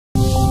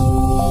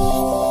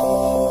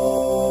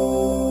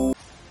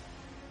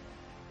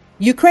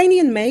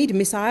Ukrainian-made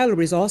missile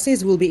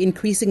resources will be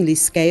increasingly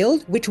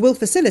scaled, which will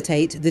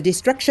facilitate the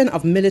destruction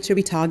of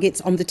military targets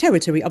on the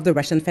territory of the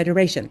Russian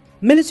Federation.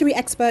 Military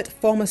expert,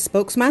 former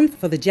spokesman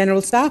for the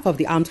General Staff of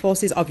the Armed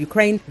Forces of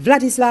Ukraine,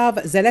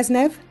 Vladislav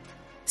Seleznev,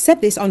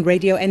 said this on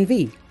Radio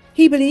NV.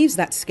 He believes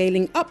that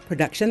scaling up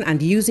production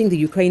and using the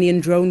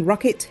Ukrainian drone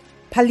rocket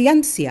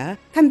Palyanytsya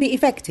can be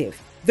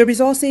effective. The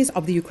resources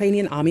of the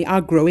Ukrainian army are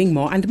growing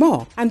more and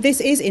more, and this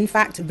is in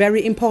fact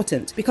very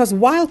important because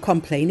while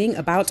complaining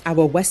about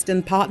our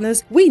Western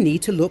partners, we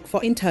need to look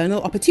for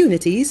internal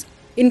opportunities,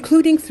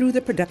 including through the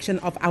production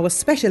of our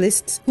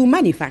specialists who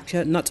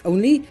manufacture not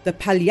only the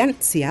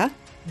Palyanytsya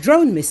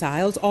drone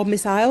missiles or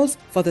missiles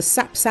for the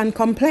Sapsan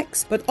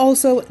complex, but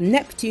also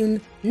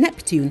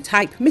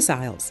Neptune-type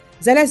missiles,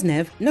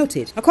 Seleznev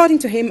noted. According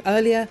to him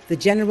earlier, the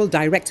general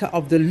director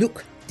of the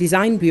Luch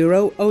Design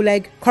Bureau,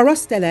 Oleg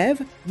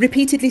Korostelev,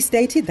 repeatedly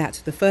stated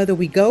that the further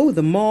we go,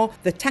 the more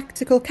the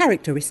tactical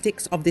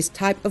characteristics of this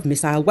type of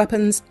missile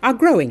weapons are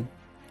growing.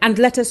 And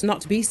let us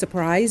not be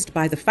surprised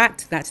by the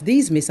fact that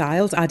these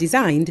missiles are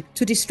designed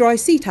to destroy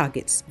sea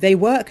targets. They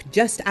work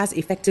just as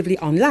effectively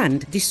on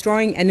land,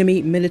 destroying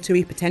enemy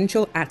military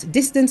potential at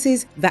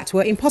distances that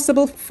were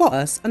impossible for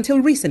us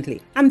until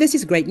recently. And this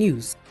is great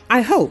news.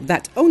 I hope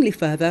that only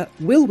further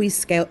will we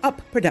scale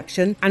up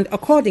production and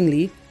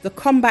accordingly the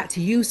combat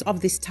use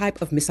of this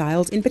type of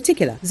missiles in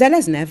particular,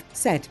 Seleznev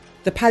said.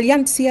 The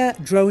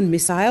Palyanitsya drone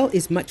missile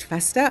is much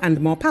faster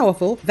and more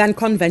powerful than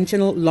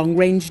conventional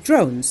long-range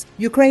drones.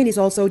 Ukraine is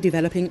also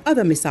developing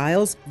other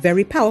missiles,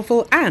 very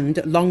powerful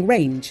and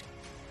long-range.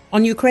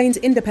 On Ukraine's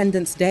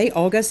Independence Day,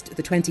 August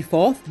the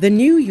 24th, the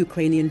new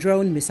Ukrainian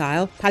drone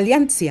missile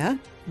Palyanitsya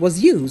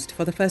was used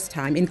for the first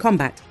time in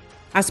combat.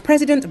 As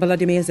President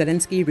Volodymyr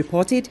Zelenski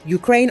reported,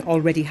 Ukraine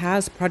already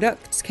has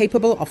products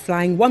capable of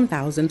flying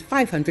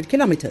 1,500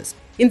 kilometers.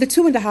 In the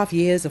 2.5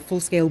 years of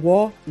full-scale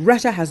war,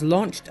 Russia has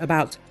launched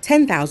about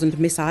 10,000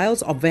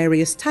 missiles of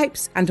various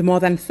types and more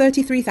than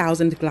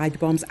 33,000 glide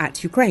bombs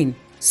at Ukraine.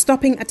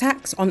 Stopping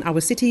attacks on our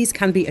cities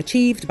can be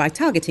achieved by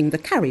targeting the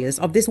carriers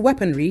of this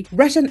weaponry,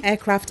 Russian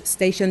aircraft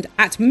stationed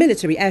at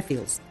military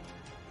airfields.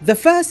 The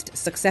first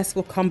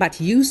successful combat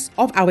use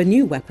of our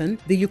new weapon,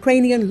 the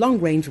Ukrainian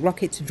long-range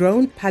rocket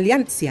drone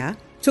Palyanitsya,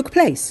 took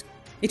place.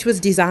 It was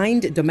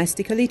designed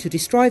domestically to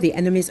destroy the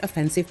enemy's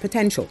offensive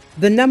potential.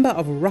 The number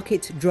of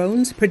rocket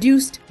drones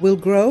produced will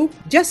grow,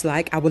 just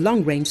like our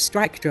long-range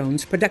strike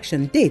drones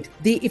production did,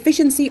 the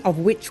efficiency of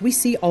which we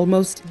see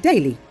almost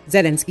daily,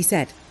 Zelensky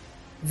said.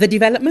 The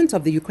development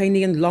of the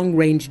Ukrainian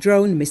long-range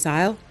drone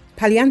missile,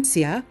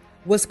 Palyanitsya,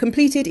 was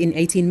completed in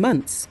 18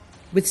 months.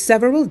 With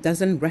several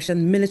dozen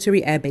Russian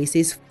military air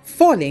bases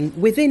falling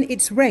within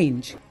its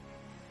range.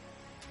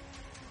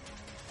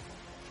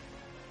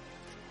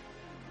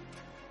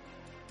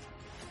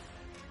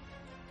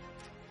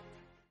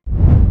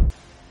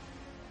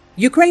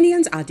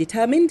 Ukrainians are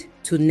determined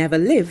to never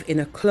live in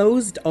a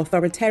closed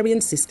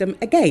authoritarian system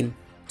again.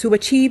 To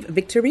achieve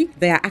victory,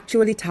 they are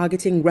actually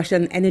targeting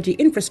Russian energy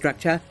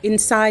infrastructure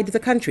inside the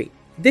country.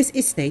 This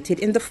is stated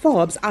in the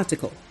Forbes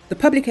article. The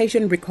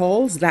publication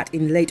recalls that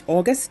in late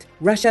August,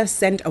 Russia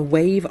sent a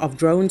wave of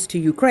drones to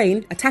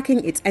Ukraine,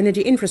 attacking its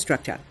energy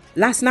infrastructure.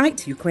 Last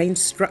night, Ukraine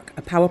struck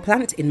a power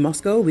plant in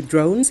Moscow with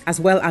drones, as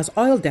well as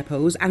oil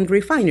depots and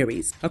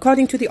refineries.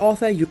 According to the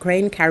author,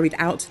 Ukraine carried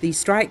out these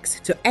strikes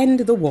to end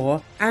the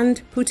war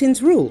and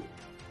Putin's rule.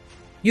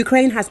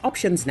 Ukraine has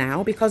options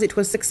now because it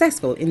was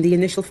successful in the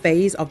initial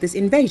phase of this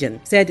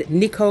invasion, said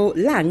Nico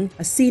Lang,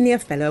 a senior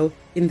fellow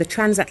in the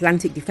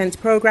Transatlantic Defense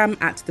Program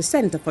at the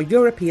Center for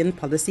European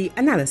Policy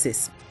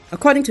Analysis.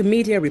 According to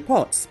media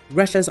reports,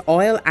 Russia's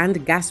oil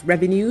and gas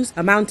revenues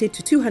amounted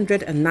to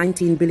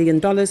 $219 billion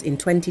in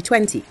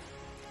 2020.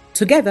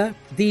 Together,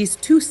 these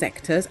two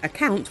sectors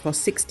account for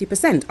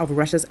 60% of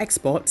Russia's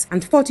exports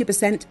and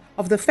 40%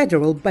 of the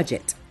federal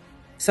budget.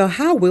 So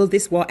how will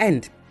this war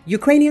end?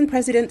 Ukrainian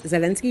President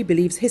Zelensky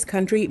believes his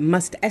country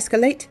must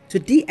escalate to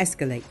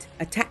de-escalate,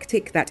 a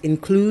tactic that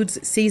includes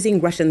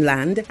seizing Russian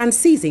land and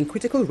seizing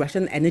critical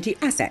Russian energy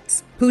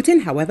assets.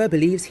 Putin, however,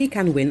 believes he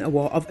can win a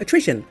war of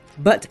attrition,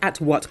 but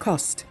at what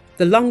cost?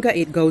 The longer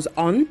it goes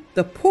on,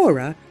 the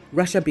poorer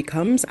Russia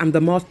becomes and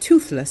the more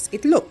toothless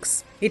it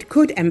looks. It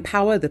could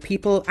empower the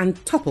people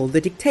and topple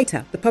the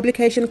dictator, the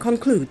publication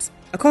concludes.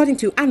 According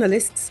to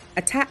analysts,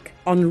 attack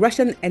on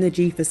Russian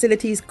energy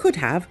facilities could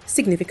have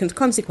significant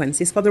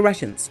consequences for the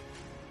Russians.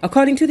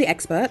 According to the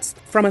experts,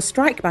 from a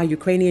strike by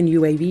Ukrainian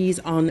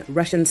UAVs on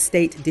Russian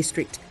state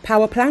district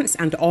power plants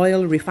and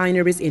oil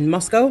refineries in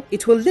Moscow,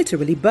 it will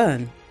literally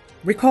burn.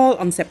 Recall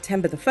on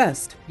September the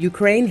 1st,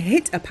 Ukraine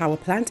hit a power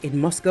plant in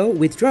Moscow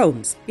with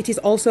drones. It is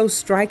also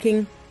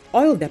striking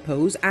oil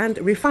depots and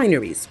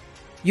refineries.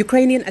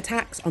 Ukrainian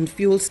attacks on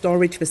fuel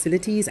storage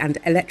facilities and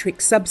electric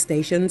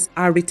substations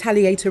are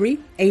retaliatory,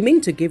 aiming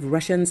to give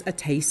Russians a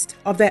taste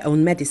of their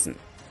own medicine.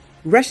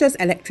 Russia's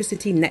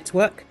electricity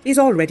network is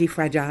already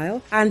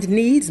fragile and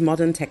needs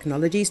modern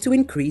technologies to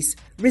increase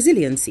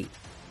resiliency.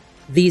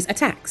 These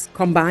attacks,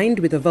 combined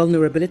with the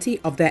vulnerability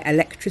of their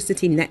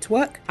electricity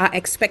network, are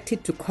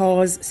expected to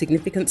cause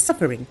significant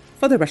suffering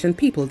for the Russian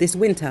people this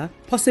winter,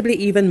 possibly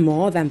even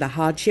more than the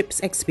hardships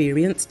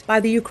experienced by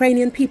the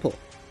Ukrainian people.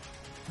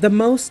 The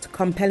most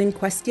compelling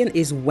question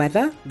is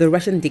whether the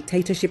Russian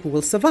dictatorship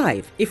will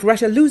survive. If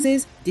Russia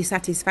loses,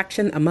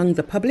 dissatisfaction among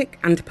the public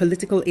and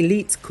political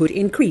elites could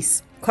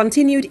increase.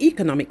 Continued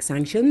economic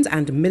sanctions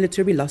and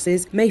military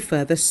losses may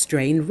further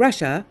strain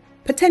Russia,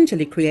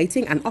 potentially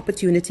creating an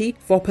opportunity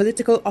for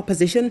political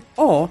opposition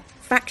or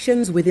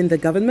factions within the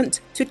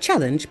government to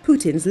challenge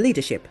Putin's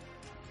leadership.